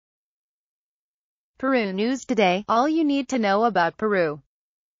Peru News Today, all you need to know about Peru.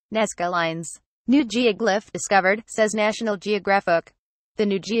 Nazca Lines. New geoglyph discovered, says National Geographic. The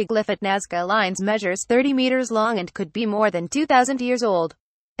new geoglyph at Nazca Lines measures 30 meters long and could be more than 2,000 years old.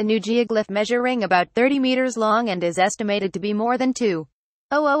 A new geoglyph measuring about 30 meters long and is estimated to be more than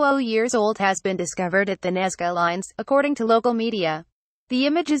 2,000 years old has been discovered at the Nazca Lines, according to local media. The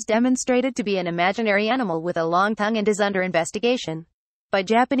image is demonstrated to be an imaginary animal with a long tongue and is under investigation by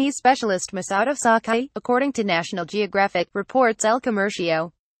Japanese specialist Masato Sakai, according to National Geographic, reports El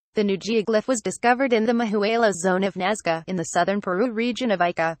Comercio. The new geoglyph was discovered in the Mahuela zone of Nazca, in the southern Peru region of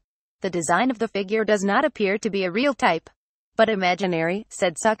Ica. The design of the figure does not appear to be a real type, but imaginary,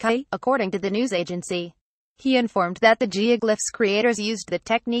 said Sakai, according to the news agency. He informed that the geoglyph's creators used the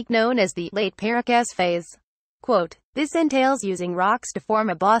technique known as the late Paracas phase. Quote, "This entails using rocks to form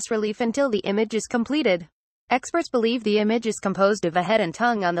a bas-relief until the image is completed. Experts believe the image is composed of a head and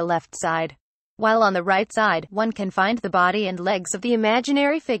tongue on the left side, while on the right side, one can find the body and legs of the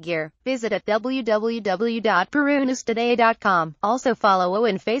imaginary figure." Visit at www.perunewstoday.com. Also follow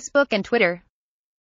on Facebook and Twitter.